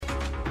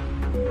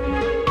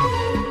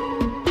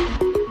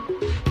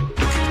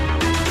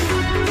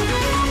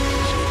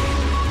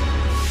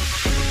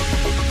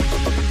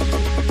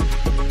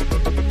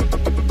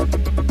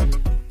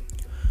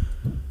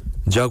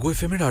জাগো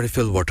এফএমের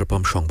RFL water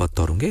pump সংবাদ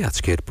তরঙ্গে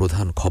আজকের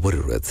প্রধান খবরে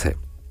রয়েছে।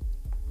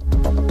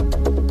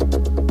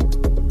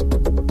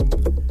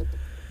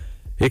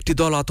 একটি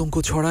দল আতঙ্ক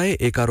ছড়ায়,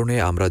 এ কারণে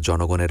আমরা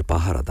জনগণের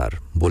পাহারাদার,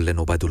 বললেন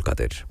ওবায়দুল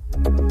কাদের।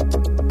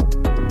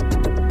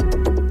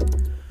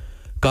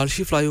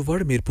 কালশী ফ্লাইওভার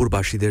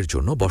মিরপুরবাসীদের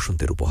জন্য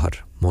বসন্তের উপহার,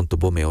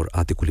 মন্তব্য মেয়র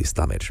আতিকুল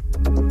ইসলামের।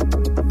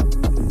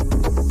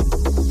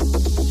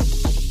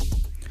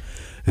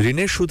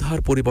 ঋণের সুদহার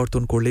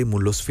পরিবর্তন করলেই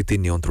মূল্যস্ফীতি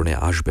নিয়ন্ত্রণে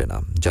আসবে না,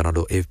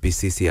 জানালো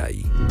এফবিসিসিআই।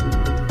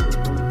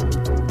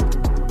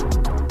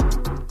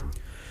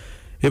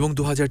 এবং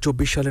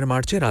 2024 সালের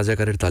মার্চে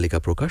রাজাকারের তালিকা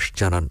প্রকাশ,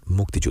 জানান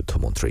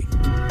মুক্তিযুদ্ধমন্ত্রী।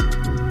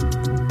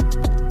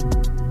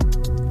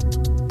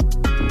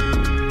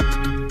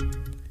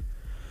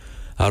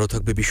 আরও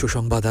থাকবে বিশ্ব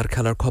সংবাদ আর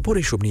খেলার খবর,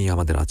 এসব নিয়ে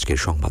আমাদের আজকের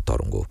সংবাদ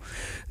তরঙ্গ।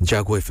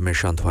 জাগো এফএমের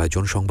শান্ত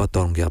আয়োজন সংবাদ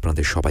তরঙ্গে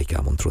আপনাদের সবাইকে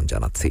আমন্ত্রণ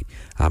জানাচ্ছি।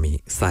 আমি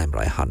সায়েম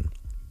রায়হান।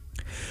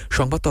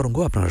 সংবাদ তরঙ্গ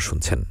আপনারা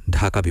শুনছেন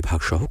ঢাকা বিভাগ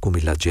সহ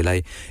কুমিল্লা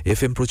জেলায়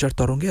এফএম প্রচার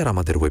তরঙ্গে আর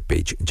আমাদের ওয়েব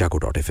পেজ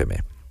jago.fm-এ।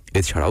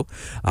 এছাড়াও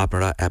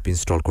আপনারা অ্যাপ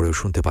ইনস্টল করেও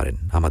শুনতে পারেন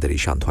আমাদের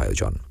এই শান্ত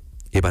আয়োজন।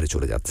 এবারে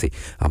চলে যাচ্ছি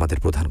আমাদের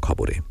প্রধান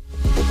খবরে।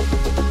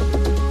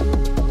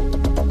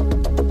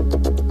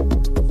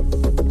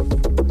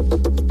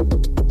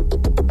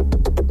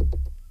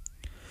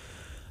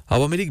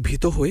 আওয়ামী লীগ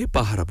ভীত হয়ে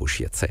পাহারা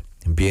বসিয়েছে।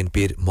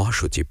 বিএনপির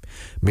মহাসচিব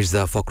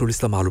মির্জা ফখরুল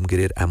ইসলাম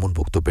আলমগীরের এমন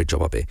বক্তব্যের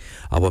জবাবে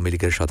আওয়ামী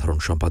লীগের সাধারণ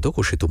সম্পাদক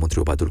ও সেতুমন্ত্রী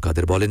ওবায়দুল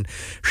কাদের বলেন,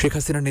 শেখ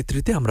হাসিনার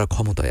নেতৃত্বে আমরা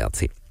ক্ষমতায়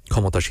আছি।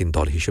 ক্ষমতাসীন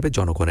দল হিসেবে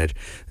জনগণের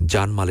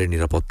জানমালের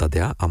নিরাপত্তা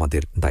দেয়া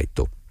আমাদের দায়িত্ব।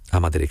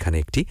 আমাদের এখানে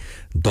একটি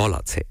দল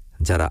আছে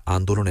যারা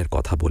আন্দোলনের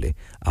কথা বলে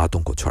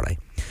আতঙ্ক ছড়ায়।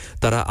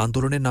 তারা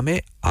আন্দোলনের নামে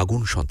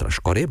আগুন সন্ত্রাস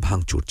করে,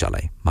 ভাঙচুর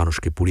চালায়,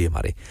 মানুষকে পুড়িয়ে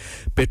মারে,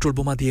 পেট্রোল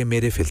বোমা দিয়ে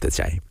মেরে ফেলতে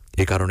চায়।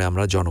 এ কারণে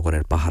আমরা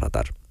জনগণের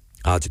পাহারাদার।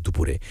 আজ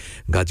দুপুরে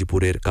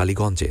গাজীপুরের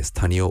কালীগঞ্জে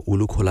স্থানীয়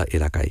উলুখোলা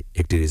এলাকায়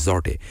একটি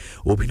রিসর্টে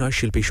অভিনয়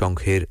শিল্পী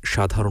সংঘের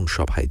সাধারণ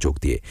সভায় যোগ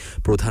দিয়ে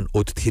প্রধান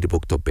অতিথির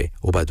বক্তব্যে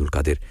ওবায়দুল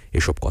কাদের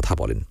এসব কথা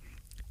বলেন।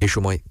 এ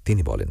সময়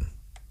তিনি বলেন,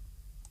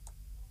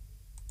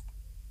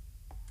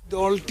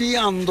 দলটি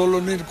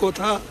আন্দোলনের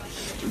কথা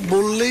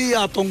বললেই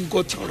আতঙ্ক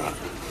ছড়া।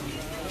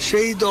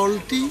 সেই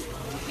দলটি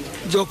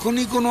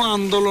যখনই কোনো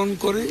আন্দোলন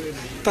করে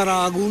তারা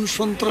আগুন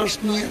সন্ত্রাস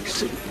নিয়ে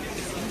আসে,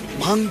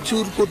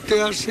 ভাঙচুর করতে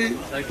আসে,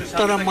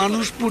 তারা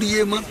মানুষ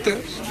পুড়িয়ে মারতে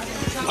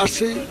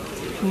আসে,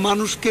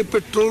 মানুষকে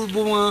পেট্রোল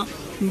বোমা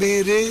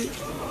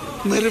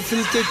মেরে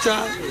ফেলতে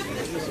চায়।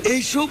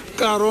 এইসব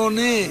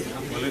কারণে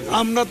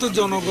আমরা তো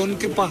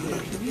জনগণকে পাহারা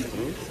দেব।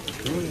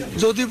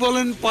 যদি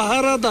বলেন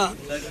পাহারাদার,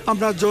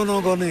 আমরা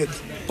জনগণের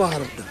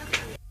পাহারাদার।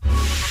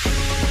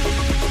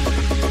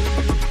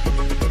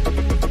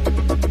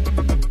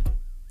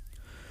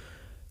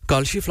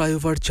 কালশী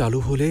ফ্লাইওভার চালু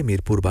হলে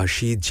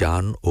মিরপুরবাসী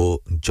যান ও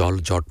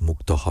জলজট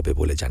মুক্ত হবে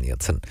বলে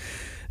জানিয়েছেন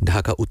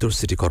ঢাকা উত্তর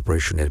সিটি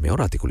কর্পোরেশনের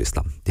মেয়র আতিকুল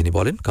ইসলাম। তিনি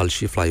বলেন,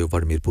 কালশী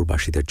ফ্লাইওভার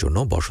মিরপুরবাসীদের জন্য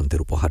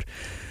বসন্তের উপহার।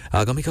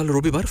 আগামীকাল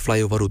রবিবার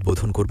ফ্লাইওভার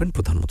উদ্বোধন করবেন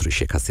প্রধানমন্ত্রী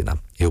শেখ হাসিনা।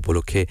 এ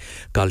উপলক্ষে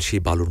কালশী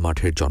বালুর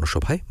মাঠের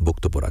জনসভায়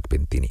বক্তব্য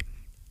রাখবেন তিনি।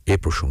 এ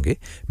প্রসঙ্গে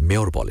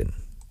মেয়র বলেন,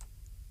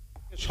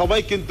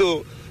 সবাই কিন্তু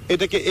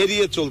এটাকে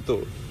এড়িয়ে চলতো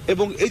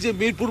এবং এই যে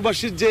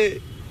মিরপুরবাসীর যে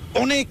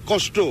অনেক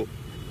কষ্ট,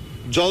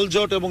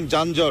 জলজট এবং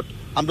যানজট,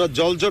 আমরা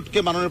জলজটকে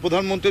মাননীয়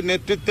প্রধানমন্ত্রীর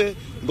নেতৃত্বে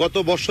গত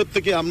বছর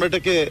থেকে আমরা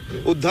এটাকে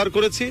উদ্ধার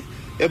করেছি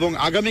এবং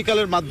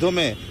আগামীকালের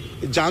মাধ্যমে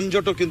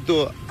যানজটও কিন্তু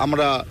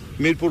আমরা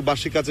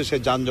মিরপুরবাসীর কাছে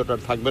সেই যানজট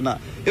আর থাকবে না।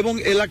 এবং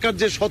এলাকার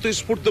যে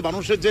স্বতঃস্ফূর্ত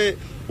মানুষের যে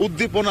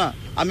উদ্দীপনা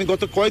আমি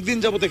গত কয়েকদিন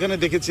যাবত এখানে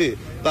দেখেছি,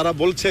 তারা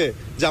বলছে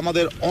যে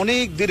আমাদের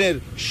অনেক দিনের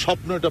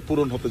স্বপ্ন এটা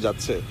পূরণ হতে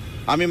যাচ্ছে।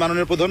 আমি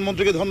মাননীয়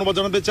প্রধানমন্ত্রীকে ধন্যবাদ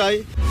জানাতে চাই।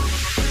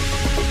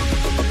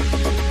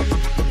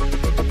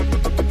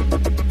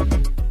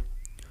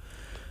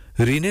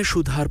 ঋণের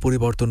সুদহার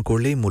পরিবর্তন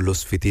করলেই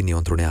মূল্যস্ফীতি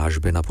নিয়ন্ত্রণে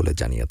আসবে না বলে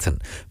জানিয়েছেন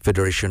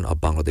federation of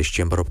Bangladesh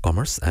chamber of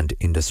commerce and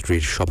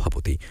ইন্ডাস্ট্রির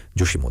সভাপতি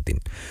জসিমউদ্দিন।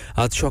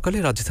 আজ সকালে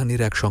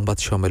রাজধানীর এক সংবাদ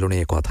সম্মেলনে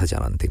এ কথা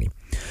জানান তিনি।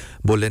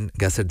 বললেন,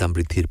 গ্যাসের দাম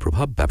বৃদ্ধির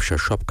প্রভাব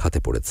ব্যবসার সব খাতে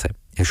পড়েছে।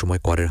 এ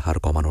সময় করের হার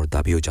কমানোর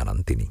দাবিও জানান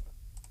তিনি।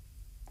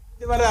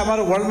 আমার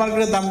ওয়ার্ল্ড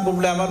মার্কেটের দাম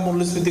কমলে আমার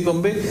মূল্যস্ফীতি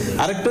কমবে।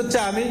 আরেকটা হচ্ছে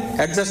আমি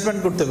অ্যাডজাস্টমেন্ট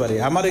করতে পারি।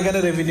 আমার এখানে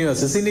রেভিনিউ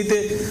আছে, চিনিতে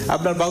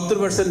আপনার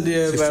 72%,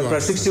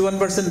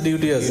 61%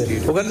 ডিউটি আছে।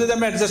 ওখানে যদি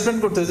আমি অ্যাডজাস্টমেন্ট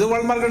করতে হয়,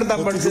 ওয়ার্ল্ড মার্কেটের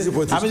দাম বাড়ছে,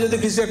 আমি যদি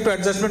কিছু একটু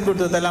অ্যাডজাস্টমেন্ট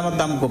করতে হয়, তাহলে আমার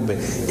দাম কমবে।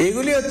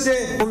 এগুলি হচ্ছে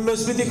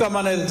মূল্যস্ফীতি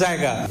কমানোর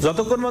জায়গা।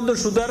 যতক্ষণ পর্যন্ত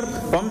সুদের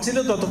কম ছিল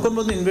ততক্ষণ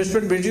পর্যন্ত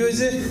ইনভেস্টমেন্ট বেশি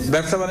হয়েছে,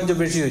 ব্যবসা বাণিজ্য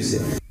বেশি হয়েছে।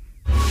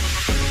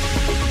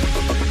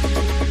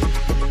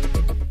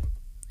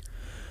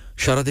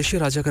 সারা দেশে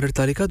রাজাকারের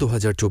তালিকা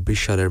 2024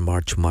 সালের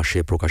মার্চ মাসে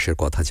প্রকাশের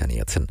কথা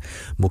জানিয়েছেন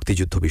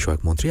মুক্তিযুদ্ধ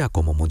বিষয়ক মন্ত্রী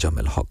আকম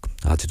মোজাম্মেল হক।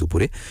 আজ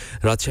দুপুরে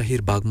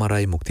রাজশাহীর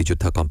বাগমারায়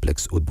মুক্তিযোদ্ধা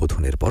কমপ্লেক্স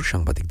উদ্বোধনের পর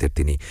সাংবাদিকদের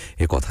তিনি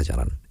কথা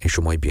জানান। এ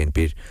সময়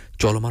বিএনপির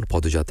চলমান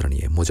পদযাত্রা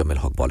নিয়ে মোজাম্মেল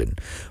হক বলেন,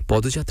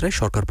 পদযাত্রায়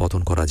সরকার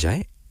পতন করা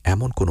যায়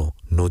এমন কোনো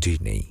নজির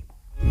নেই।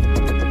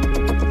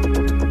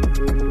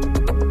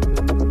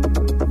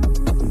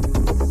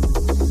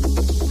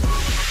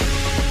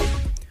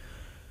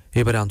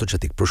 এবারে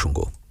আন্তর্জাতিক প্রসঙ্গ।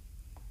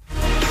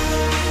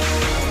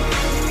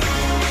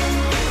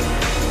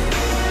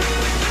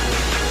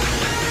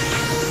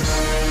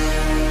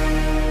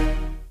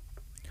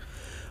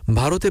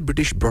 ভারতে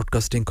ব্রিটিশ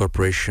ব্রডকাস্টিং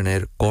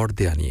কর্পোরেশনের কর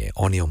দেয়া নিয়ে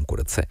অনিয়ম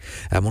করেছে,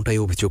 এমনটাই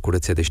অভিযোগ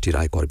করেছে দেশটির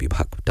আয়কর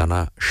বিভাগ। টানা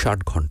 ৬০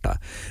 ঘণ্টা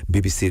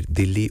বিবিসির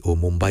দিল্লি ও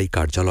মুম্বাই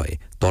কার্যালয়ে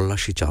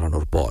তল্লাশি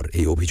চালানোর পর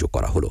এই অভিযোগ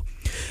করা হলো।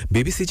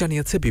 বিবিসি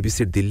জানিয়েছে,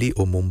 বিবিসির দিল্লি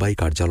ও মুম্বাই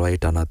কার্যালয়ে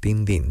টানা ৩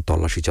 দিন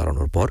তল্লাশি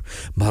চালানোর পর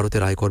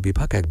ভারতের আয়কর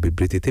বিভাগ এক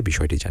বিবৃতিতে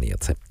বিষয়টি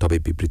জানিয়েছে। তবে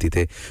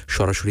বিবৃতিতে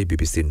সরাসরি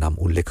বিবিসির নাম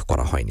উল্লেখ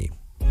করা হয়নি।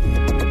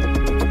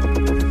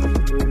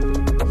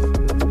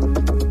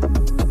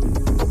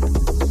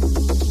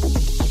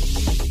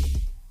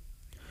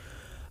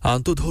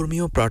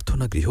 আন্তধর্মীয়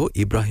প্রার্থনা গৃহ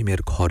ইব্রাহিমের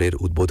ঘরের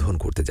উদ্বোধন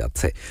করতে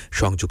যাচ্ছে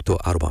সংযুক্ত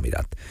আরব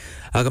আমিরাত।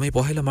 আগামী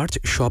 ১ মার্চ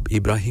সব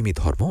ইব্রাহিমী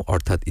ধর্ম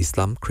অর্থাৎ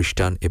ইসলাম,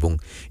 খ্রিস্টান এবং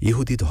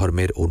ইহুদি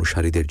ধর্মের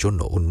অনুসারীদের জন্য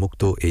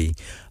উন্মুক্ত এই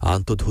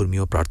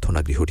আন্তধর্মীয় প্রার্থনা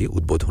গৃহটি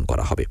উদ্বোধন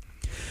করা হবে।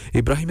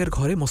 ইব্রাহিমের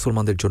ঘরে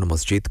মুসলমানদের জন্য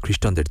মসজিদ,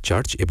 খ্রিস্টানদের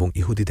চার্চ এবং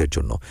ইহুদিদের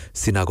জন্য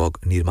সিনাগগ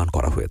নির্মাণ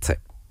করা হয়েছে।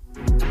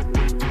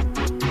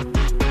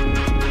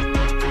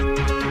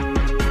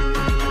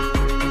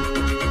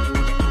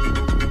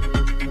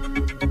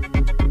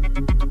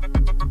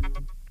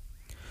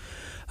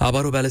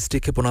 আবারও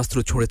ব্যালিস্টিক ক্ষেপণাস্ত্র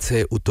ছুঁড়েছে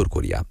উত্তর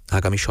কোরিয়া।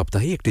 আগামী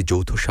সপ্তাহেই একটি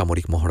যৌথ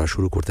সামরিক মহড়া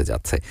শুরু করতে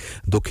যাচ্ছে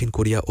দক্ষিণ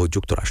কোরিয়া ও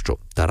যুক্তরাষ্ট্র।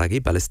 তার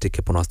আগেই ব্যালিস্টিক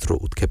ক্ষেপণাস্ত্র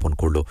উৎক্ষেপণ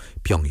করল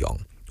পিয়ংইয়ং।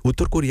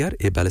 উত্তর কোরিয়ার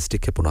এ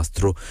ব্যালিস্টিক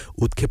ক্ষেপণাস্ত্র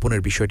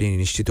উৎক্ষেপণের বিষয়টি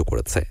নিশ্চিত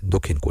করেছে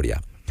দক্ষিণ কোরিয়া।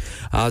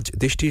 আজ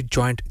দেশটির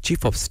জয়েন্ট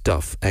চিফ অব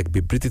স্টাফ এক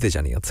বিবৃতিতে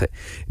জানিয়েছে,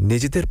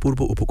 নিজেদের পূর্ব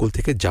উপকূল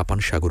থেকে জাপান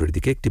সাগরের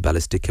দিকে একটি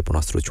ব্যালিস্টিক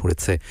ক্ষেপণাস্ত্র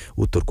ছুঁড়েছে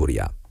উত্তর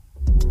কোরিয়া।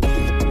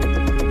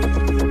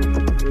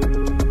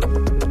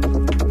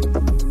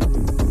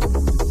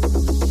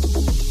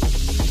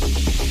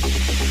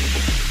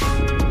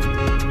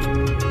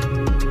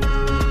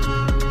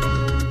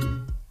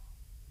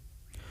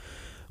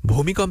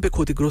 ভূমিকম্পে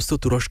ক্ষতিগ্রস্ত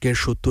তুরস্কের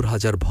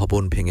 ৭০,০০০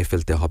 ভবন ভেঙে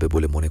ফেলতে হবে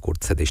বলে মনে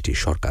করছে দেশটির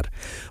সরকার।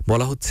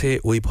 বলা হচ্ছে,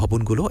 ওই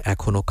ভবনগুলো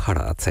এখনও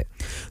খাড়া আছে,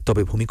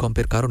 তবে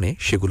ভূমিকম্পের কারণে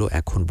সেগুলো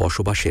এখন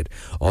বসবাসের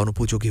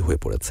অনুপযোগী হয়ে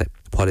পড়েছে।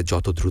 ফলে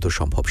যত দ্রুত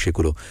সম্ভব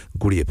সেগুলো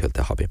গুড়িয়ে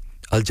ফেলতে হবে।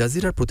 আল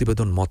জাজিরার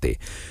প্রতিবেদন মতে,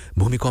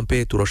 ভূমিকম্পে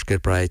তুরস্কের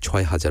প্রায়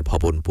 ৬,০০০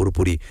 ভবন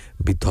পুরোপুরি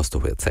বিধ্বস্ত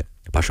হয়েছে।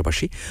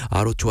 পাশাপাশি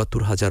আরও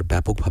 ৭৪,০০০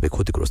 ব্যাপকভাবে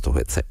ক্ষতিগ্রস্ত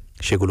হয়েছে,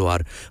 সেগুলো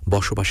আর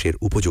বসবাসের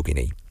উপযোগী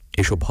নেই।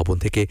 এসব ভবন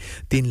থেকে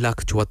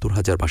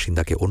 ৩,৭৪,০০০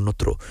 বাসিন্দাকে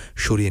অন্যত্র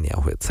সরিয়ে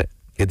নেওয়া হয়েছে।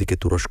 এদিকে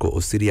তুরস্ক ও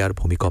সিরিয়ার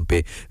ভূমিকম্পে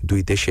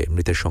দুই দেশে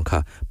মৃতের সংখ্যা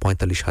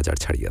 ৪৫,০০০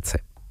 ছাড়িয়েছে।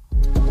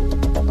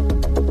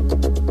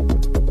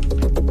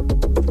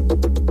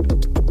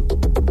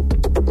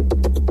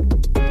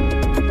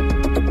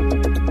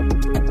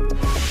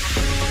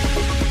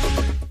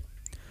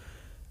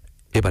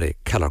 এবারে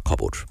খেলার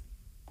খবর।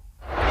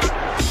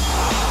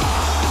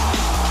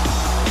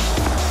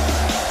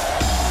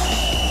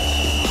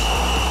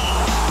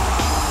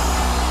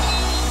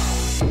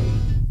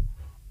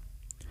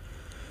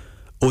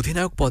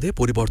 অধিনায়ক পদে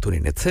পরিবর্তন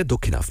এনেছে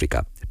দক্ষিণ আফ্রিকা।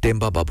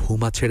 টেম্বা বা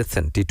ভুমা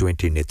ছেড়েছেন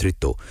টি-20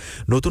 নেতৃত্ব,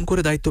 নতুন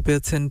করে দায়িত্ব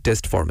পেয়েছেন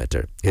টেস্ট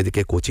ফরম্যাটের।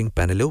 এদিকে কোচিং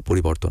প্যানেলেও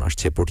পরিবর্তন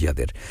আসছে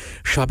প্রোটিয়াদের।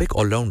 সাবেক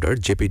অলরাউন্ডার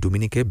জেপি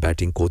ডুমিনিকে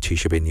ব্যাটিং কোচ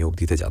হিসেবে নিয়োগ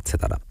দিতে যাচ্ছে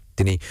তারা।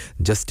 তিনি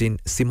জাস্টিন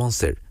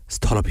সিমন্সের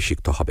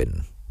স্থলাভিষিক্ত হবেন।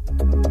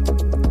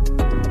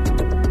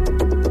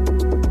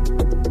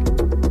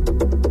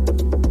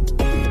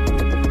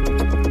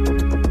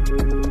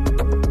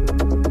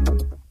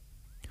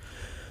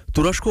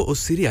 তুরস্ক ও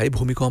সিরিয়ায়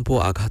ভূমিকম্প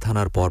আঘাত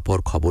হানার পরপর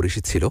খবর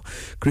এসেছিল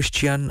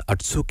ক্রিশ্চিয়ান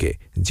আটসুকে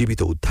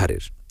জীবিত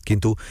উদ্ধারের,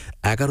 কিন্তু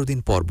 ১১ দিন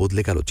পর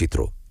বদলে গেল চিত্র।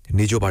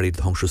 নিজ বাড়ির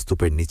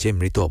ধ্বংসস্তূপের নিচে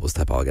মৃত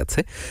অবস্থায় পাওয়া গেছে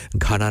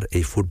ঘানার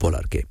এই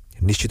ফুটবলারকে,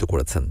 নিশ্চিত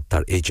করেছেন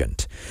তার এজেন্ট।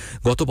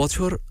 গত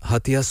বছর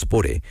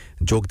হাতিয়াসপোরে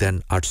যোগ দেন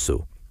আটসু।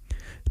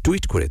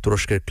 টুইট করে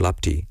তুরস্কের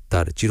ক্লাবটি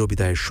তার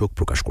চিরবিদায়ের শোক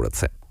প্রকাশ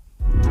করেছে।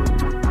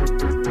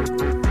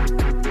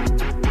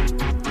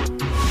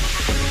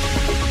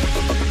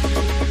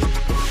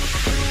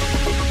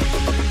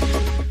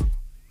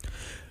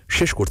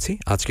 শেষ করছি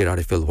আজকের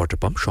আরএফএল ওয়াটার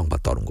পাম্প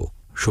সংবাদ তরঙ্গ।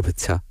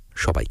 শুভেচ্ছা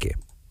সবাইকে।